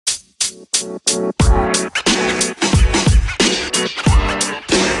Hey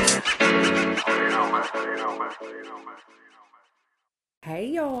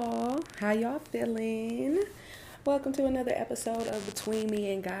y'all, how y'all feeling? Welcome to another episode of Between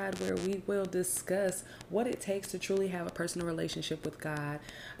Me and God, where we will discuss what it takes to truly have a personal relationship with God.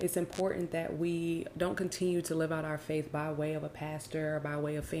 It's important that we don't continue to live out our faith by way of a pastor or by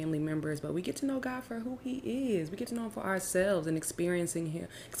way of family members, but we get to know God for who He is. We get to know Him for ourselves and experience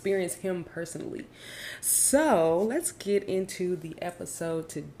Him personally. So let's get into the episode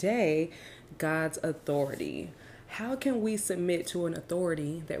today. God's authority. How can we submit to an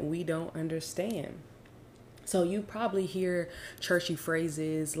authority that we don't understand? So you probably hear churchy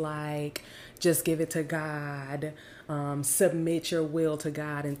phrases like, just give it to God, submit your will to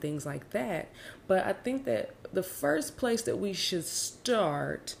God, and things like that. But I think that the first place that we should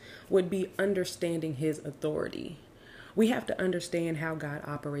start would be understanding His authority. We have to understand how God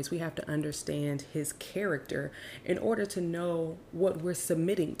operates. We have to understand His character in order to know what we're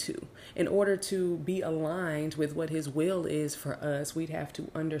submitting to. In order to be aligned with what His will is for us, we'd have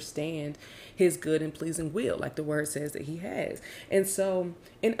to understand His good and pleasing will, like the word says that He has. And so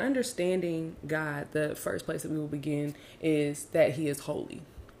in understanding God, the first place that we will begin is that He is holy.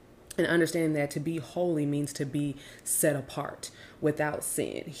 And understanding that to be holy means to be set apart, without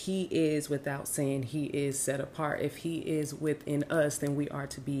sin. He is without sin. He is set apart. If He is within us, then we are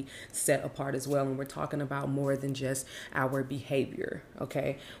to be set apart as well. And we're talking about more than just our behavior,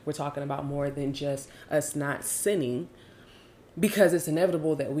 okay? We're talking about more than just us not sinning, because it's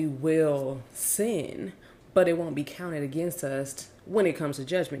inevitable that we will sin, but it won't be counted against us when it comes to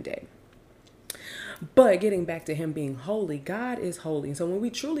Judgment Day. But getting back to Him being holy, God is holy. So when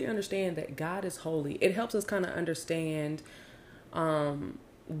we truly understand that God is holy, it helps us kind of understand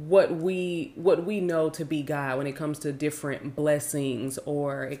what we know to be God when it comes to different blessings,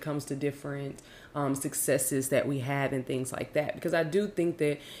 or it comes to different successes that we have and things like that. Because I do think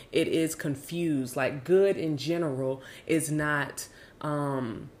that it is confused. Like, good in general is not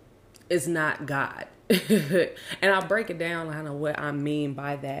God. And I'll break it down kind of what I mean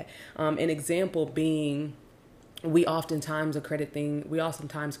by that. An example being, we oftentimes credit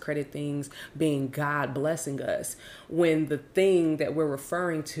things being God blessing us when the thing that we're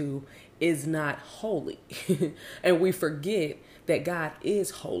referring to is not holy. And we forget that God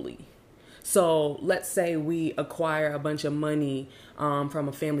is holy. So let's say we acquire a bunch of money from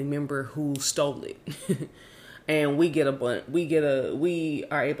a family member who stole it. And we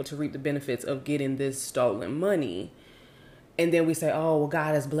are able to reap the benefits of getting this stolen money. And then we say, oh, well,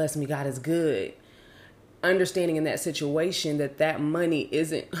 God has blessed me. God is good. Understanding in that situation that money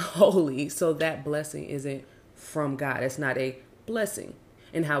isn't holy. So that blessing isn't from God. It's not a blessing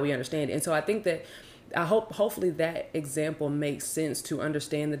in how we understand it. And so I think that hopefully that example makes sense to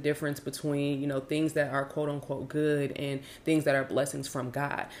understand the difference between, things that are quote unquote good and things that are blessings from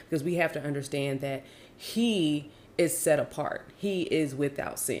God. Because we have to understand that He is set apart. He is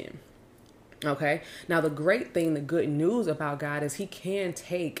without sin. Okay. Now, the good news about God is He can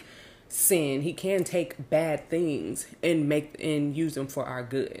take sin. He can take bad things and use them for our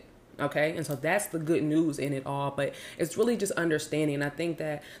good. Okay. And so that's the good news in it all, but it's really just understanding. I think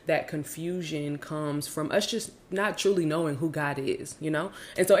that confusion comes from us just not truly knowing who God is, and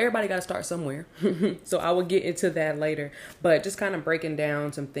so everybody got to start somewhere. So I will get into that later, but just kind of breaking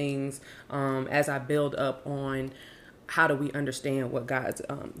down some things, as I build up on how do we understand what God's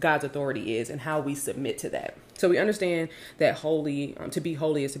authority is and how we submit to that. So we understand that holy, to be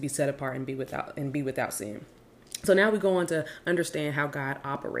holy is to be set apart and be without sin. So now we go on to understand how God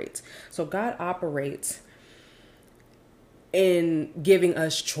operates. So God operates in giving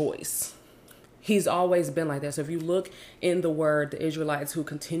us choice. He's always been like that. So if you look in the word, the Israelites who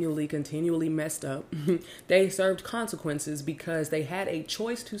continually messed up, they served consequences because they had a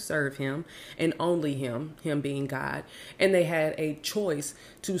choice to serve Him and only Him being God. And they had a choice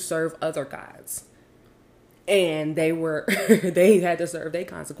to serve other gods. And they had to serve their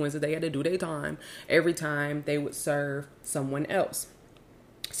consequences. They had to do their time every time they would serve someone else.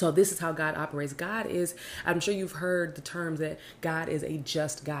 So this is how God operates. I'm sure you've heard the terms that God is a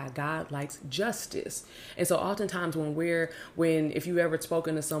just God. God likes justice. And so oftentimes if you've ever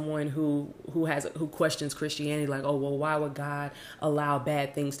spoken to someone who questions Christianity, like, oh, well, why would God allow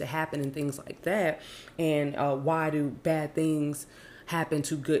bad things to happen and things like that? And why do bad things happen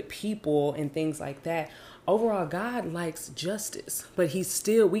to good people and things like that? Overall, God likes justice, but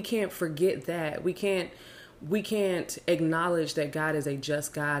we can't forget that. We can't acknowledge that God is a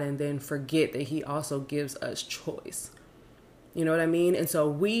just God and then forget that He also gives us choice. You know what I mean? And so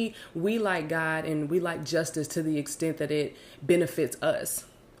we like God and we like justice to the extent that it benefits us.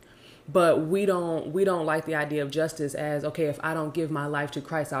 But we don't like the idea of justice as, okay, if I don't give my life to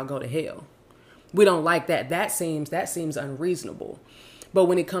Christ, I'll go to hell. We don't like that. That seems unreasonable. But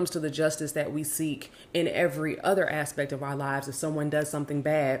when it comes to the justice that we seek in every other aspect of our lives, if someone does something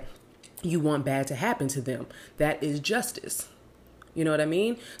bad, you want bad to happen to them. That is justice. You know what I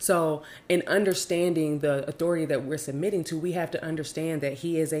mean? So in understanding the authority that we're submitting to, we have to understand that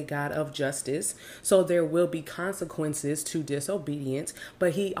he is a God of justice. So there will be consequences to disobedience,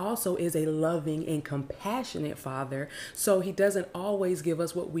 but he also is a loving and compassionate father. So he doesn't always give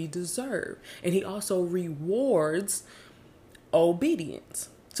us what we deserve. And he also rewards obedience.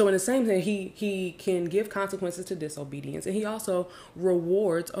 So in the same thing, he can give consequences to disobedience, and he also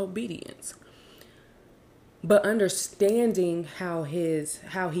rewards obedience. But understanding how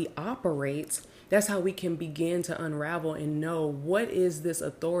he operates, that's how we can begin to unravel and know what is this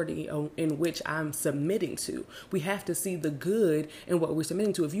authority in which I'm submitting to. We have to see the good in what we're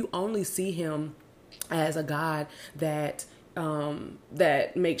submitting to. If you only see him as a God that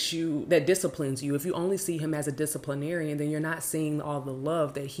disciplines you, if you only see him as a disciplinarian, then you're not seeing all the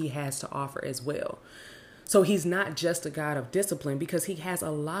love that he has to offer as well. So he's not just a God of discipline, because he has a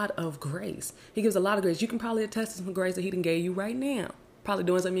lot of grace. He gives a lot of grace. You can probably attest to some grace that he done gave you right now. Probably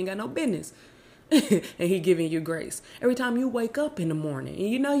doing something you ain't got no business. And he giving you grace. Every time you wake up in the morning and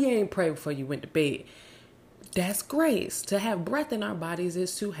you know you ain't prayed before you went to bed, that's grace. To have breath in our bodies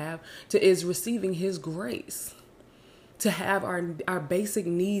is receiving his grace. To have our basic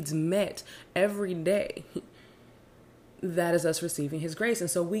needs met every day, that is us receiving his grace. And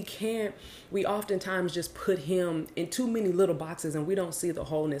so we oftentimes just put him in too many little boxes, and we don't see the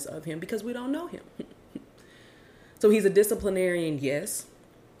wholeness of him because we don't know him. So he's a disciplinarian, yes,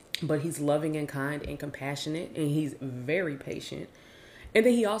 but he's loving and kind and compassionate, and he's very patient. And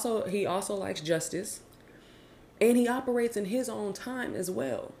then he also likes justice, and he operates in his own time as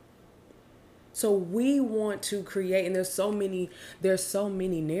well. So we want to create, and there's so many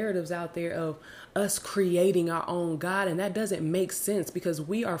narratives out there of us creating our own God, and that doesn't make sense because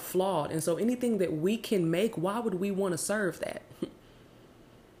we are flawed. And so anything that we can make, why would we want to serve that?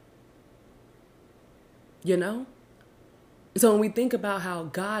 You know? So when we think about how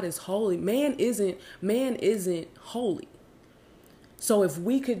God is holy, man isn't holy. So if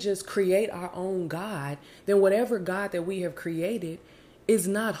we could just create our own God, then whatever God that we have created is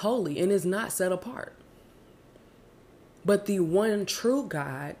not holy and is not set apart. But the one true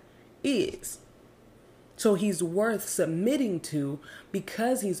God is. So he's worth submitting to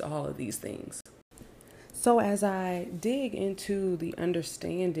because he's all of these things. So as I dig into the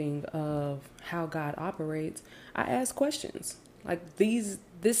understanding of how God operates, I ask questions. Like this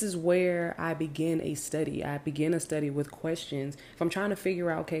is where I begin a study. I begin a study with questions. If I'm trying to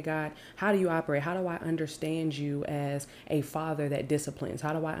figure out, okay, God, how do you operate? How do I understand you as a father that disciplines?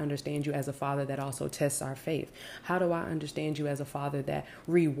 How do I understand you as a father that also tests our faith? How do I understand you as a father that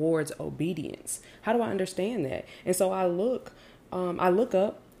rewards obedience? How do I understand that? And so I look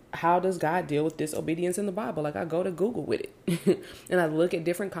up, how does God deal with disobedience in the Bible? Like I go to Google with it and I look at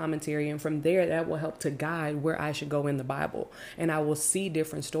different commentary, and from there that will help to guide where I should go in the Bible. And I will see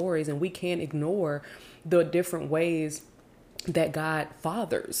different stories, and we can't ignore the different ways that God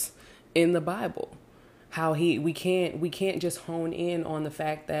fathers in the Bible. How we can't just hone in on the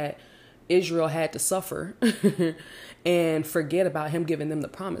fact that Israel had to suffer and forget about him giving them the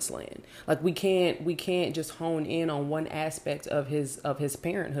promised land. Like we can't just hone in on one aspect of his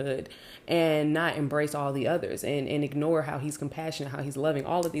parenthood and not embrace all the others and ignore how he's compassionate, how he's loving,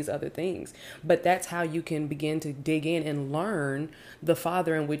 all of these other things. But that's how you can begin to dig in and learn the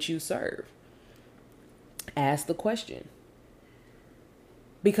Father in which you serve. Ask the question.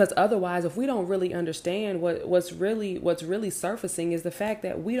 Because otherwise, if we don't really understand what's really surfacing is the fact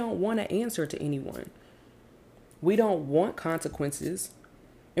that we don't want to answer to anyone. We don't want consequences,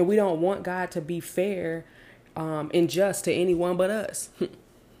 and we don't want God to be fair and just to anyone but us.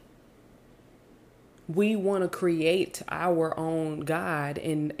 We want to create our own God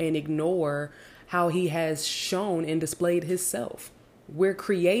and ignore how he has shown and displayed himself. We're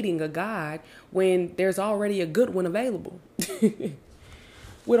creating a God when there's already a good one available.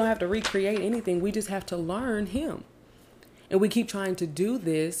 We don't have to recreate anything. We just have to learn him. And we keep trying to do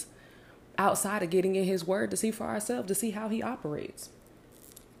this outside of getting in his word to see for ourselves, to see how he operates.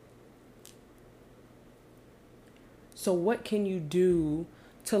 So what can you do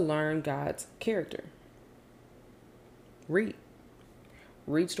to learn God's character? Read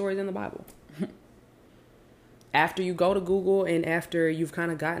stories in the Bible. After you go to Google and after you've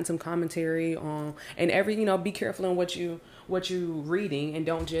kind of gotten some commentary on, and be careful in what you reading, and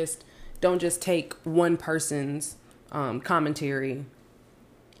don't just take one person's commentary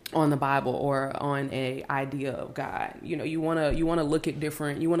on the Bible or on a idea of God. You want to look at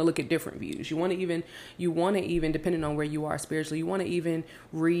different views. You want to even depending on where you are spiritually, you want to even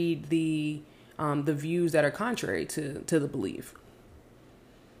read the views that are contrary to the belief.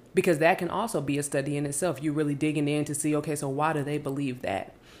 Because that can also be a study in itself. You really digging in to see, okay, so why do they believe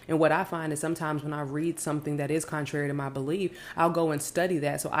that? And what I find is sometimes when I read something that is contrary to my belief, I'll go and study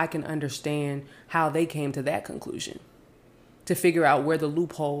that so I can understand how they came to that conclusion, to figure out where the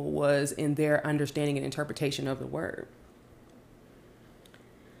loophole was in their understanding and interpretation of the word.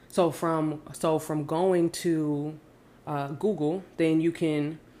 So from going to Google, then you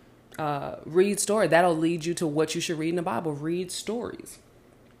can read story. That'll lead you to what you should read in the Bible. Read stories.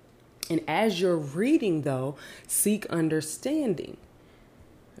 And as you're reading, though, seek understanding.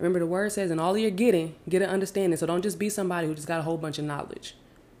 Remember, the word says, in all you're getting, get an understanding. So don't just be somebody who just got a whole bunch of knowledge.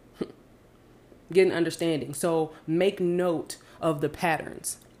 Get an understanding. So make note of the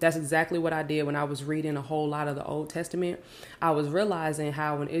patterns. That's exactly what I did when I was reading a whole lot of the Old Testament. I was realizing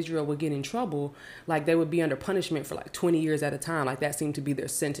how when Israel would get in trouble, like they would be under punishment for like 20 years at a time. Like that seemed to be their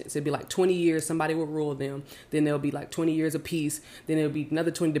sentence. It'd be like 20 years, somebody would rule them. Then there'll be like 20 years of peace. Then it'll be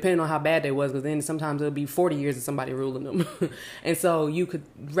another 20, depending on how bad they was. Because then sometimes it'll be 40 years of somebody ruling them. And so you could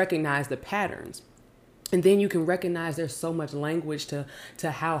recognize the patterns. And then you can recognize there's so much language to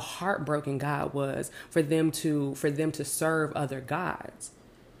how heartbroken God was for them to serve other gods.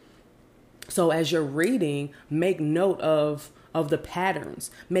 So as you're reading, make note of the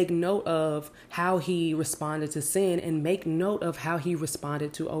patterns, make note of how he responded to sin, and make note of how he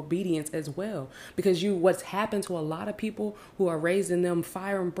responded to obedience as well. Because what's happened to a lot of people who are raised in them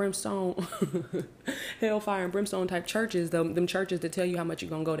fire and brimstone, hellfire and brimstone type churches, them churches that tell you how much you're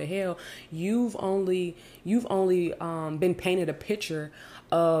going to go to hell. You've only been painted a picture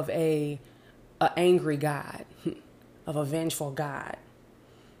of a angry God, of a vengeful God.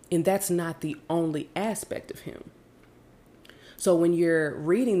 And that's not the only aspect of him. So when you're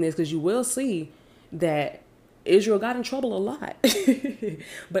reading this, because you will see that Israel got in trouble a lot,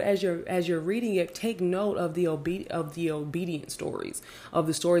 but as you're reading it, take note of the obedient stories, of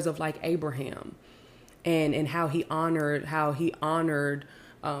the stories of like Abraham, and how he honored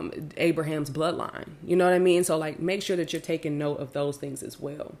Abraham's bloodline. You know what I mean? So like, make sure that you're taking note of those things as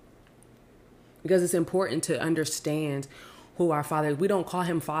well, because it's important to understand who our Father is. We don't call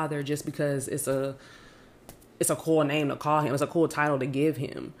him Father just because it's a cool name to call him. It's a cool title to give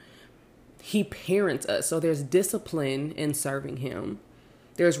him. He parents us. So there's discipline in serving him.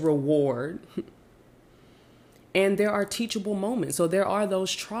 There's reward. And there are teachable moments. So there are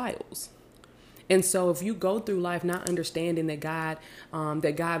those trials. And so if you go through life not understanding that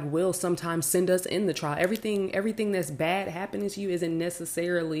God will sometimes send us in the trial, everything that's bad happening to you isn't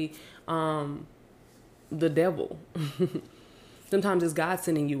necessarily the devil. Sometimes it's God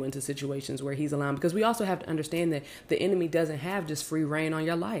sending you into situations where he's allowing, because we also have to understand that the enemy doesn't have just free reign on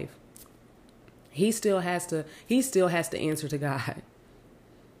your life. He still has to answer to God.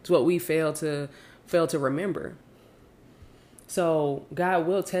 It's what we fail to remember. So God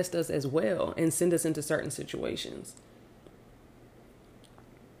will test us as well and send us into certain situations.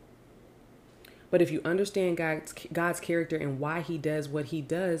 But if you understand God's character and why he does what he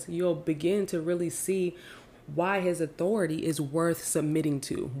does, you'll begin to really see why his authority is worth submitting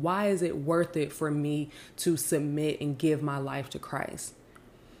to. Why is it worth it for me to submit and give my life to Christ?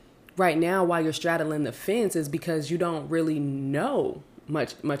 Right now, while you're straddling the fence, is because you don't really know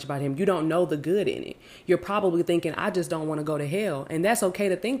much about him. You don't know the good in it. You're probably thinking, I just don't want to go to hell. And that's okay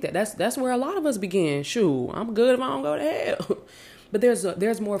to think that. That's where a lot of us begin. Shoot, I'm good if I don't go to hell. But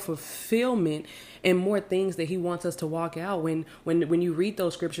there's more fulfillment and more things that he wants us to walk out. When you read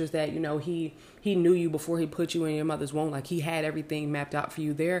those scriptures that, he knew you before he put you in your mother's womb, like he had everything mapped out for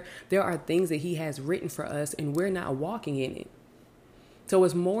you. There are things that he has written for us and we're not walking in it. So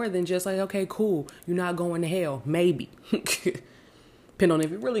it's more than just like, okay, cool, you're not going to hell. Maybe. Depending on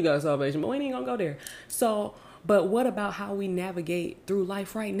if you really got salvation, but we ain't gonna go there. So, but what about how we navigate through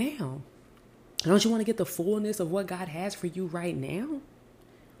life right now? Don't you want to get the fullness of what God has for you right now?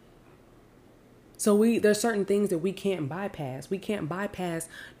 So there's certain things that we can't bypass. We can't bypass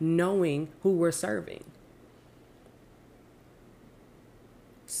knowing who we're serving.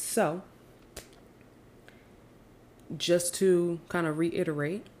 So, just to kind of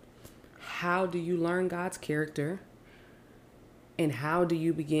reiterate, how do you learn God's character? And how do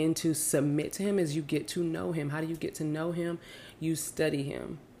you begin to submit to him as you get to know him? How do you get to know him? You study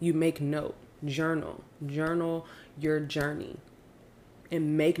him. You make note. Journal your journey.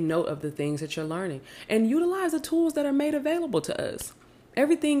 And make note of the things that you're learning. And utilize the tools that are made available to us.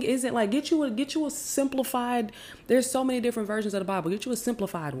 Everything isn't like get you a simplified. There's so many different versions of the Bible. Get you a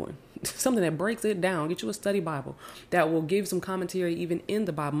simplified one, something that breaks it down. Get you a study Bible that will give some commentary even in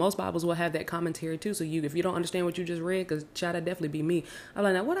the Bible. Most Bibles will have that commentary too. So if you don't understand what you just read, because child, that definitely be me. I'm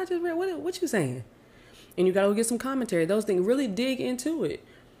like, now what I just read, what you saying? And you gotta go get some commentary. Those things, really dig into it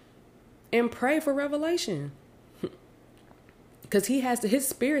and pray for revelation, because his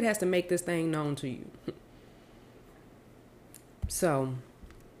spirit has to make this thing known to you. So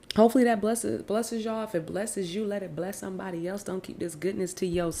hopefully that blesses y'all. If it blesses you, let it bless somebody else. Don't keep this goodness to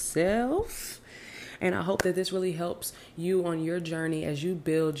yourself. And I hope that this really helps you on your journey as you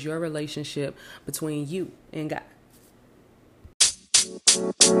build your relationship between you and God.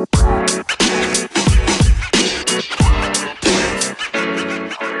 You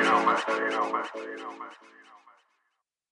know, man.